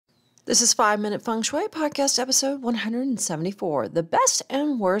This is 5 Minute Feng Shui Podcast episode 174, The Best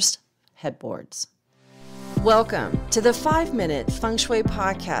and Worst Headboards. Welcome to the 5 Minute Feng Shui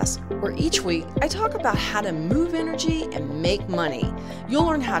Podcast, where each week I talk about how to move energy and make money. You'll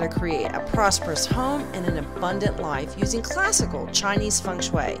learn how to create a prosperous home and an abundant life using classical Chinese Feng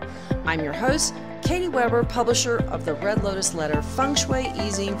Shui. I'm your host, Katie Weber, publisher of the Red Lotus Letter, Feng Shui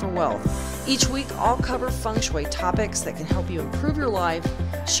Easing for Wealth. Each week, I'll cover Feng Shui topics that can help you improve your life,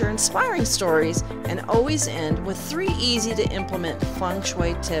 share inspiring stories, and always end with 3 easy-to-implement Feng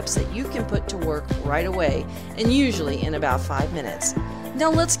Shui tips that you can put to work right away, and usually in about 5 minutes.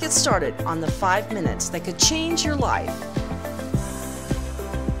 Now let's get started on the 5 minutes that could change your life.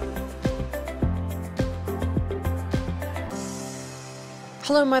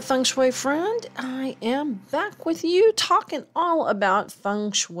 Hello, my Feng Shui friend. I am back with you talking all about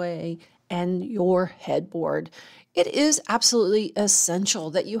Feng Shui and your headboard. It is absolutely essential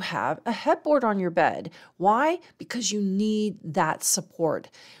that you have a headboard on your bed. Why? Because you need that support.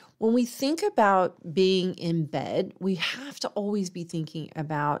 When we think about being in bed, we have to always be thinking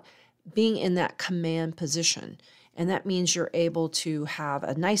about being in that command position. And that means you're able to have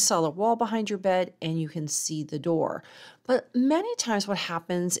a nice solid wall behind your bed and you can see the door. But many times what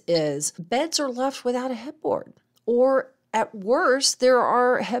happens is beds are left without a headboard, or at worst, there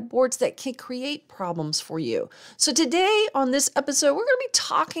are headboards that can create problems for you. So today on this episode, we're going to be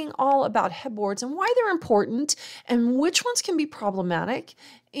talking all about headboards and why they're important and which ones can be problematic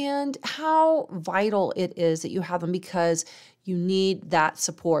and how vital it is that you have them because you need that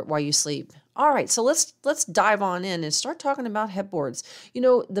support while you sleep. All right, so let's dive on in and start talking about headboards. You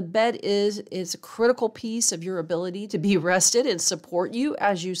know, the bed is a critical piece of your ability to be rested and support you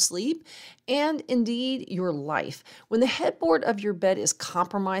as you sleep, and indeed your life. When the headboard of your bed is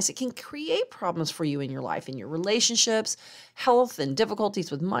compromised, it can create problems for you in your life, in your relationships, health, and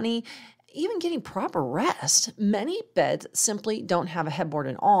difficulties with money, even getting proper rest. Many beds simply don't have a headboard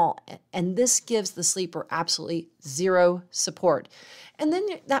at all, and this gives the sleeper absolutely zero support. And then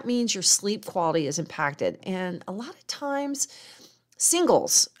that means your sleep quality is impacted. And a lot of times,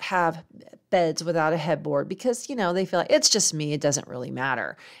 singles have beds without a headboard because, you know, they feel like it's just me, it doesn't really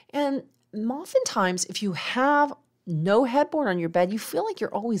matter. And oftentimes, if you have no headboard on your bed, you feel like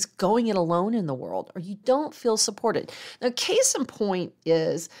you're always going it alone in the world, or you don't feel supported. Now, case in point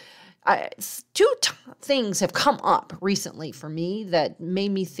is, two things have come up recently for me that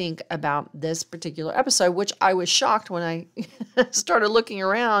made me think about this particular episode, which I was shocked when I started looking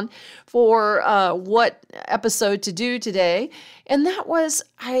around for what episode to do today. And that was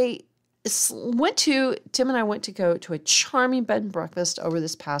Tim and I went to go to a charming bed and breakfast over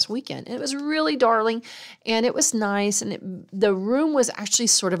this past weekend. And it was really darling and it was nice. And the room was actually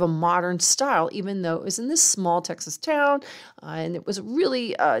sort of a modern style, even though it was in this small Texas town. And it was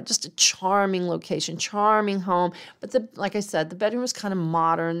really just a charming location, charming home. But like I said, the bedroom was kind of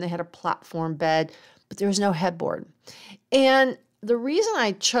modern. They had a platform bed, but there was no headboard. And the reason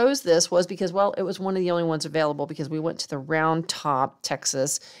I chose this was because, well, it was one of the only ones available because we went to the Round Top,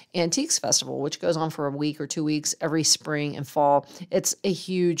 Texas Antiques Festival, which goes on for a week or 2 weeks every spring and fall. It's a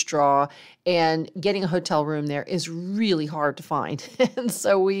huge draw, and getting a hotel room there is really hard to find. And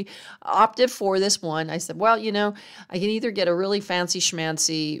so we opted for this one. I said, well, you know, I can either get a really fancy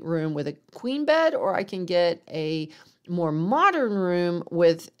schmancy room with a queen bed, or I can get a more modern room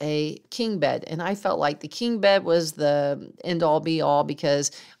with a king bed. And I felt like the king bed was the end all be all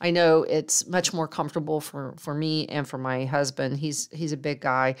because I know it's much more comfortable for me and for my husband. He's a big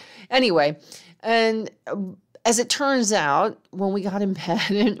guy. Anyway, and as it turns out, when we got in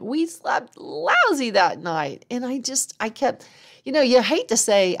bed, and we slept lousy that night. And I kept, you know, you hate to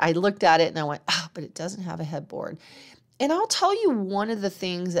say, I looked at it and I went, oh, but it doesn't have a headboard. And I'll tell you one of the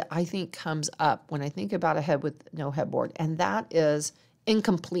things that I think comes up when I think about a head with no headboard, and that is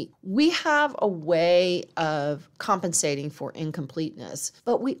incomplete. We have a way of compensating for incompleteness,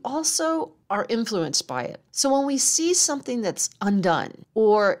 but we also are influenced by it. So when we see something that's undone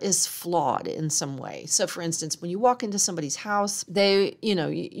or is flawed in some way, so for instance, when you walk into somebody's house,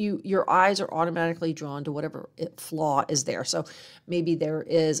 your eyes are automatically drawn to whatever flaw is there. So maybe there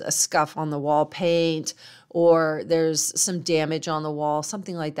is a scuff on the wall paint, or there's some damage on the wall,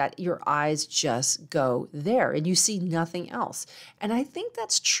 something like that. Your eyes just go there and you see nothing else. And I think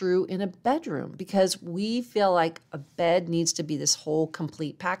that's true in a bedroom because we feel like a bed needs to be this whole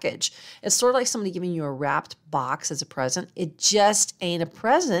complete package. It's sort of like somebody giving you a wrapped box as a present. It just ain't a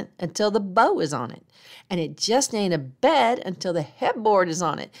present until the bow is on it. And it just ain't a bed until the headboard is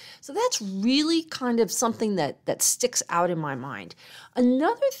on it. So that's really kind of something that sticks out in my mind.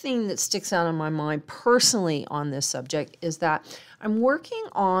 Another thing that sticks out in my mind personally recently on this subject is that I'm working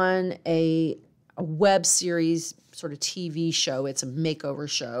on a web series, sort of TV show. It's a makeover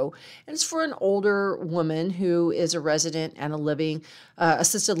show, and it's for an older woman who is a resident at a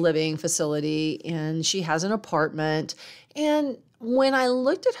assisted living facility, and she has an apartment. And when I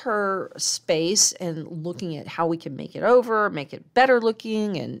looked at her space and looking at how we can make it over, make it better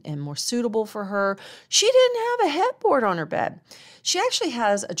looking and more suitable for her, she didn't have a headboard on her bed. She actually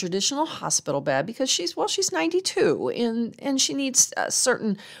has a traditional hospital bed because she's 92 and she needs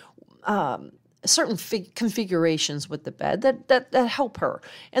certain configurations with the bed that help her.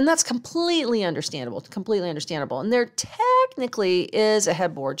 And that's completely understandable, And there technically is a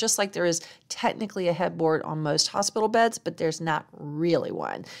headboard, just like there is technically a headboard on most hospital beds, but there's not really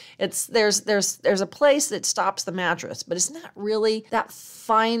one. There's a place that stops the mattress, but it's not really that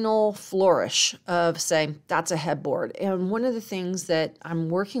final flourish of saying that's a headboard. And one of the things that I'm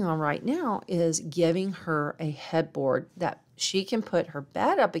working on right now is giving her a headboard that she can put her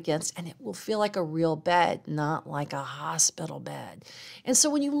bed up against, and it will feel like a real bed, not like a hospital bed. And so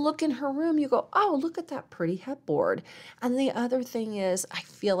when you look in her room, you go, oh, look at that pretty headboard. And the other thing is, I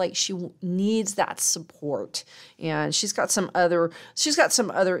feel like she needs that support. And she's got some other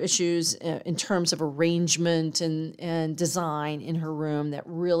issues in terms of arrangement and design in her room that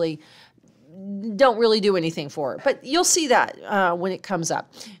don't really do anything for it. But you'll see that when it comes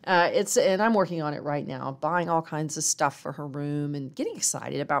up. And I'm working on it right now, buying all kinds of stuff for her room and getting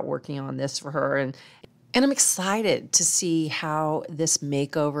excited about working on this for her. And I'm excited to see how this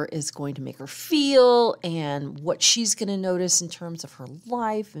makeover is going to make her feel and what she's going to notice in terms of her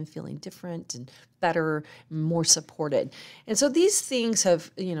life and feeling different and better, more supported. And so these things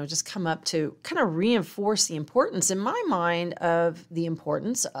have, just come up to kind of reinforce the importance in my mind of the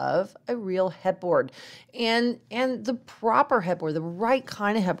importance of a real headboard and the proper headboard, the right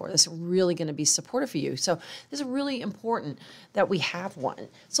kind of headboard that's really going to be supportive for you. So this is really important that we have one.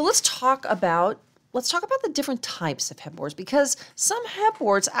 So let's talk about the different types of headboards, because some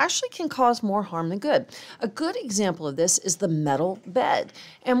headboards actually can cause more harm than good. A good example of this is the metal bed.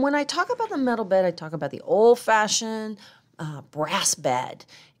 And when I talk about the metal bed, I talk about the old-fashioned brass bed.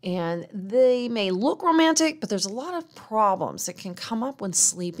 And they may look romantic, but there's a lot of problems that can come up when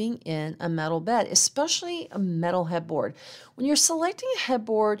sleeping in a metal bed, especially a metal headboard. When you're selecting a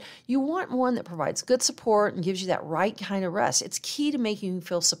headboard, you want one that provides good support and gives you that right kind of rest. It's key to making you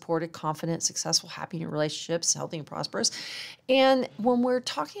feel supported, confident, successful, happy in your relationships, healthy and prosperous. And when we're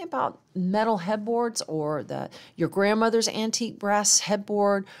talking about metal headboards or your grandmother's antique brass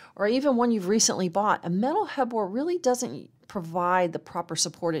headboard, or even one you've recently bought, a metal headboard really doesn't provide the proper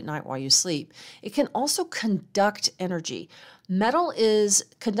support at night while you sleep. It can also conduct energy. Metal is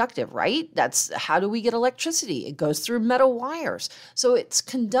conductive, right? That's how do we get electricity? It goes through metal wires. So it's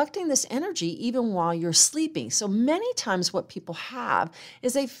conducting this energy even while you're sleeping. So many times what people have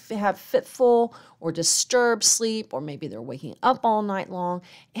is they have fitful or disturbed sleep, or maybe they're waking up all night long.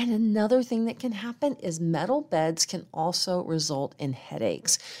 And another thing that can happen is metal beds can also result in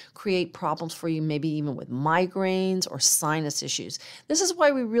headaches, create problems for you, maybe even with migraines or sinus issues. This is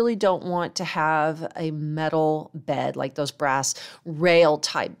why we really don't want to have a metal bed like those brass rail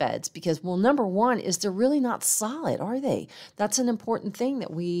type beds, because, well, number one is they're really not solid, are they? That's an important thing that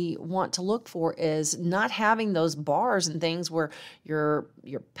we want to look for, is not having those bars and things where your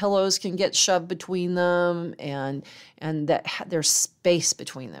pillows can get shoved between them and that there's space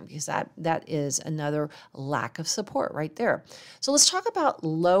between them, because that is another lack of support right there. So let's talk about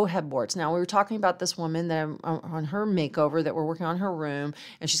low headboards. Now, we were talking about this woman that on her makeover that we're working on her room,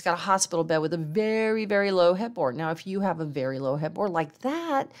 and she's got a hospital bed with a very, very low headboard. Now, if you have a very low headboard like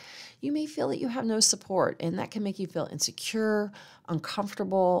that, you may feel that you have no support, and that can make you feel insecure,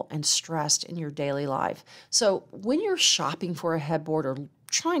 uncomfortable, and stressed in your daily life. So when you're shopping for a headboard or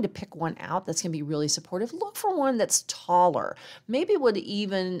trying to pick one out that's going to be really supportive, look for one that's taller. Maybe would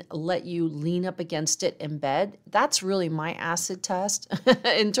even let you lean up against it in bed. That's really my acid test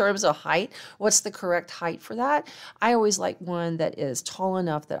in terms of height. What's the correct height for that? I always like one that is tall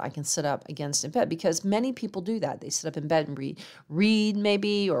enough that I can sit up against in bed, because many people do that. They sit up in bed and read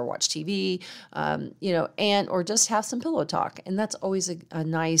maybe, or watch TV, or just have some pillow talk. And that's always a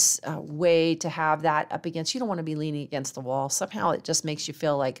nice way to have that up against. You don't want to be leaning against the wall. Somehow it just makes you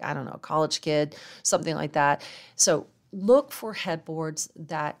feel like, I don't know, a college kid, something like that. So look for headboards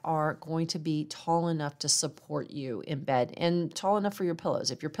that are going to be tall enough to support you in bed and tall enough for your pillows.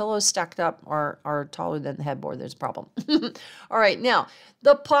 If your pillows stacked up are taller than the headboard, there's a problem. All right, now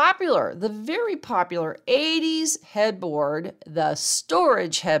the very popular 80s headboard, the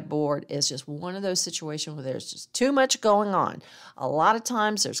storage headboard, is just one of those situations where there's just too much going on. A lot of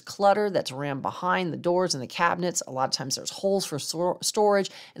times there's clutter that's rammed behind the doors and the cabinets. A lot of times there's holes for storage,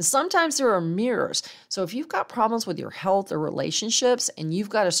 and sometimes there are mirrors. So if you've got problems with your health or relationships and you've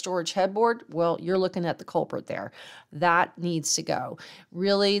got a storage headboard, well, you're looking at the culprit there. That needs to go.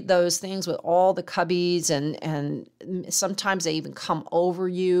 Really, those things with all the cubbies and sometimes they even come over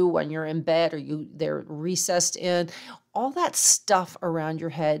you when you're in bed or they're recessed in. All that stuff around your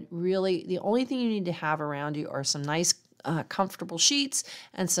head, really, the only thing you need to have around you are some nice comfortable sheets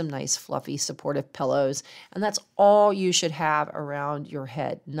and some nice fluffy supportive pillows. And that's all you should have around your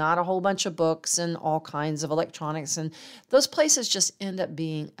head. Not a whole bunch of books and all kinds of electronics. And those places just end up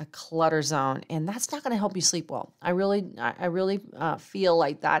being a clutter zone. And that's not going to help you sleep well. I really feel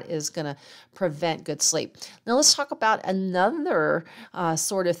like that is going to prevent good sleep. Now let's talk about another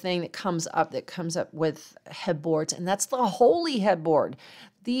sort of thing that comes up with headboards. And that's the holy headboard.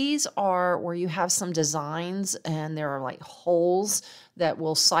 These are where you have some designs and there are like holes that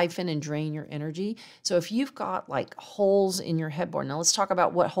will siphon and drain your energy. So if you've got like holes in your headboard, now let's talk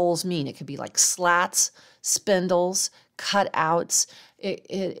about what holes mean. It could be like slats, spindles, cutouts. It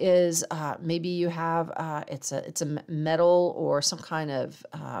is maybe you have it's a metal or some kind of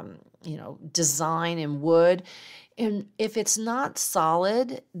design in wood. And if it's not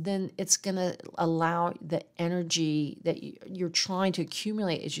solid, then it's going to allow the energy that you're trying to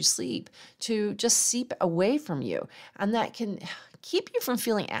accumulate as you sleep to just seep away from you. And that can keep you from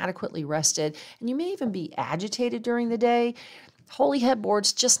feeling adequately rested. And you may even be agitated during the day. Holy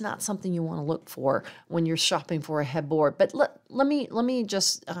headboard's just not something you want to look for when you're shopping for a headboard. But let me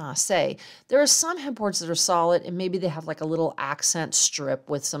just say, there are some headboards that are solid and maybe they have like a little accent strip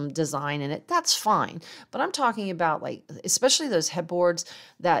with some design in it. That's fine. But I'm talking about like, especially those headboards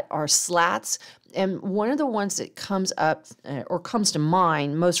that are slats. And one of the ones that comes up or comes to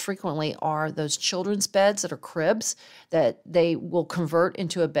mind most frequently are those children's beds that are cribs that they will convert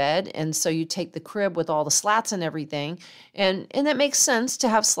into a bed. And so you take the crib with all the slats and everything. And that makes sense to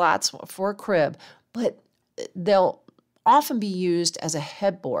have slats for a crib, but they'll often be used as a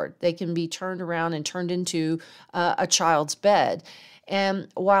headboard. They can be turned around and turned into a child's bed. And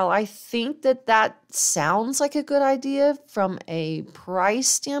while I think that sounds like a good idea from a price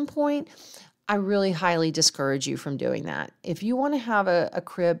standpoint, I really highly discourage you from doing that. If you want to have a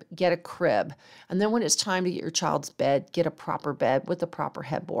crib, get a crib. And then when it's time to get your child's bed, get a proper bed with a proper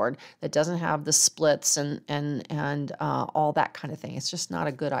headboard that doesn't have the splits and all that kind of thing. It's just not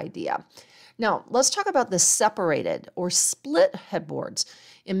a good idea. Now, let's talk about the separated or split headboards.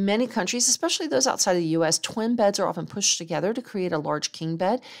 In many countries, especially those outside of the U.S., twin beds are often pushed together to create a large king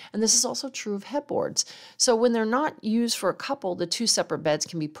bed, and this is also true of headboards. So when they're not used for a couple, the two separate beds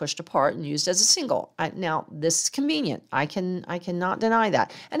can be pushed apart and used as a single. Now, this is convenient. I cannot deny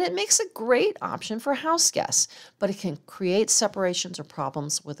that. And it makes a great option for house guests, but it can create separations or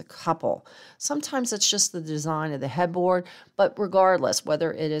problems with a couple. Sometimes it's just the design of the headboard, but regardless,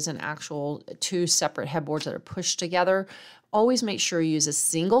 whether it is an actual two separate headboards that are pushed together, always make sure you use a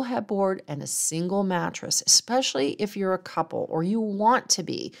single headboard and a single mattress, especially if you're a couple or you want to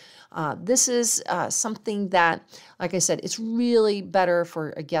be. This is something that, like I said, it's really better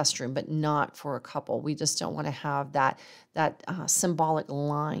for a guest room, but not for a couple. We just don't want to have that symbolic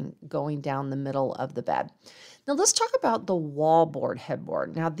line going down the middle of the bed. Now let's talk about the wallboard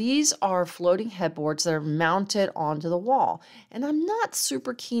headboard. Now these are floating headboards that are mounted onto the wall. And I'm not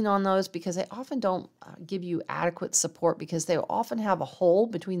super keen on those because they often don't give you adequate support because they often have a hole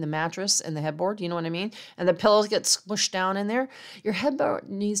between the mattress and the headboard, you know what I mean? And the pillows get smushed down in there. Your headboard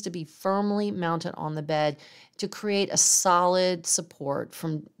needs to be firmly mounted on the bed to create a solid support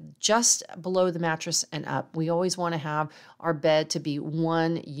from just below the mattress and up. We always want to have our bed to be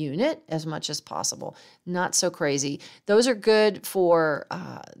one unit as much as possible. Not so crazy. Those are good for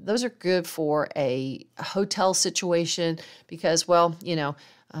a hotel situation because, well,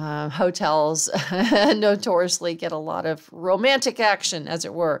 hotels notoriously get a lot of romantic action, as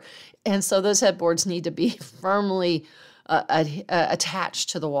it were. And so those headboards need to be firmly attached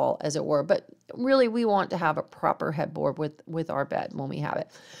to the wall, as it were. But really, we want to have a proper headboard with our bed when we have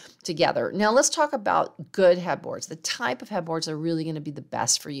it together. Now, let's talk about good headboards, the type of headboards that are really going to be the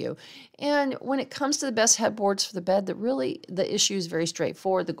best for you. And when it comes to the best headboards for the bed, the issue is very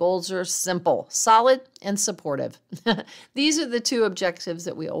straightforward. The goals are simple, solid, and supportive. These are the two objectives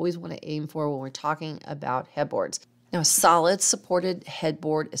that we always want to aim for when we're talking about headboards. Now, a solid supported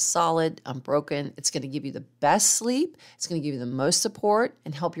headboard is solid, unbroken. It's going to give you the best sleep. It's going to give you the most support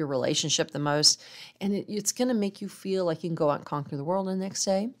and help your relationship the most. And it's going to make you feel like you can go out and conquer the world the next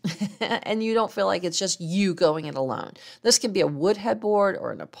day. And you don't feel like it's just you going it alone. This can be a wood headboard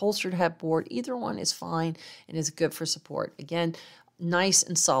or an upholstered headboard. Either one is fine and is good for support. Again, nice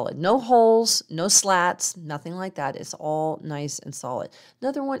and solid. No holes, no slats, nothing like that. It's all nice and solid.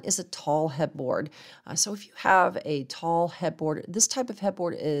 Another one is a tall headboard. So if you have a tall headboard, this type of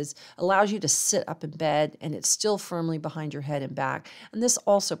headboard allows you to sit up in bed and it's still firmly behind your head and back. And this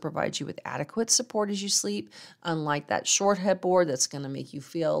also provides you with adequate support as you sleep, unlike that short headboard that's going to make you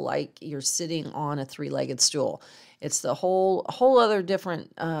feel like you're sitting on a three-legged stool. It's the whole other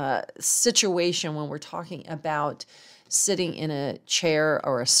different situation when we're talking about sitting in a chair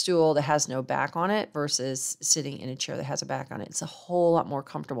or a stool that has no back on it versus sitting in a chair that has a back on it. It's a whole lot more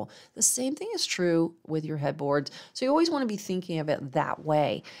comfortable. The same thing is true with your headboards. So you always want to be thinking of it that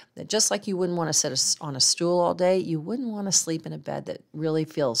way, that just like you wouldn't want to sit on a stool all day, you wouldn't want to sleep in a bed that really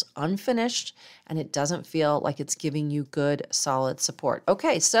feels unfinished and it doesn't feel like it's giving you good, solid support.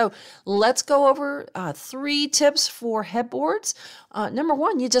 Okay, so let's go over 3 tips for headboards. Number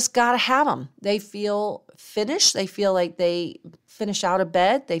 1, you just got to have them. They feel finished. They feel like they finish out of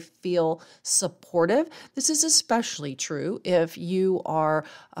bed. They feel supportive. This is especially true if you are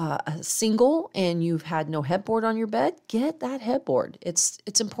single and you've had no headboard on your bed. Get that headboard.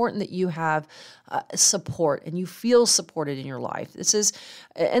 It's important that you have support and you feel supported in your life. This is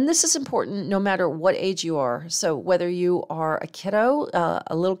important no matter what age you are. So whether you are a kiddo,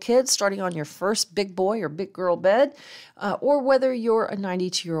 a little kid starting on your first big boy or big girl bed, or whether you're a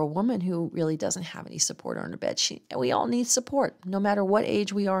 92-year-old woman who really doesn't have any support on her bed. We all need support, no matter what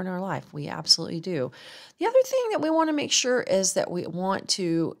age we are in our life. We absolutely do. The other thing that we want to make sure is that we want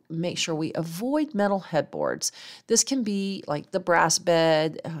to make sure we avoid metal headboards. This can be like the brass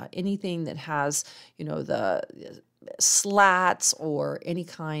bed, anything that has, the slats or any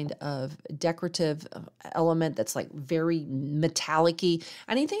kind of decorative element that's like very metallic-y.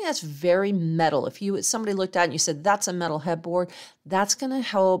 Anything that's very metal. If somebody looked at it and you said, that's a metal headboard, that's going to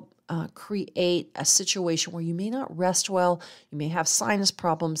help create a situation where you may not rest well, you may have sinus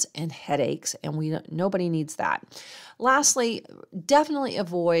problems and headaches, and nobody needs that. Lastly, definitely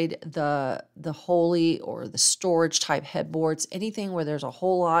avoid the holey or the storage type headboards. Anything where there's a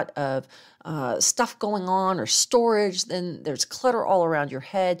whole lot of stuff going on or storage, then there's clutter all around your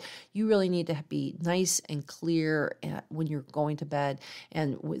head. You really need to be nice and clear when you're going to bed.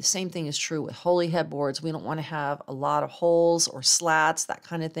 And the same thing is true with holey headboards. We don't want to have a lot of holes or slats, that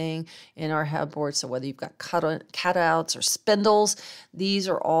kind of thing, in our headboards. So whether you've got cutouts or spindles, these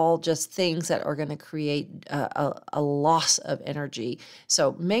are all just things that are going to create a loss of energy.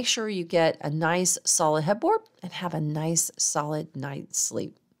 So make sure you get a nice solid headboard and have a nice solid night's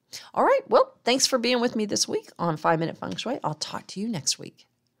sleep. All right, well, thanks for being with me this week on 5-Minute Feng Shui. I'll talk to you next week.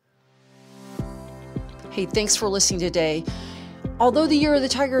 Hey, thanks for listening today. Although the year of the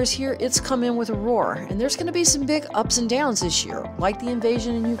tiger is here, it's come in with a roar, and there's going to be some big ups and downs this year, like the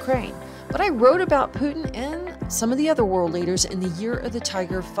invasion in Ukraine. But I wrote about Putin and some of the other world leaders in the Year of the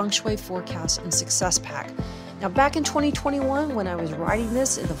Tiger Feng Shui Forecast and Success Pack. Now, back in 2021, when I was writing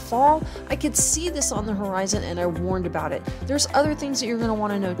this in the fall, I could see this on the horizon and I warned about it. There's other things that you're going to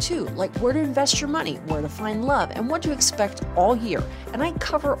want to know too, like where to invest your money, where to find love, and what to expect all year. And I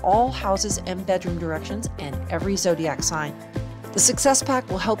cover all houses and bedroom directions and every zodiac sign. The Success Pack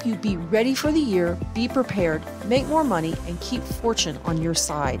will help you be ready for the year, be prepared, make more money, and keep fortune on your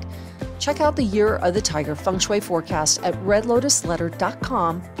side. Check out the Year of the Tiger Feng Shui Forecast at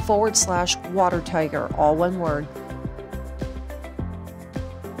redlotusletter.com/water tiger, all one word.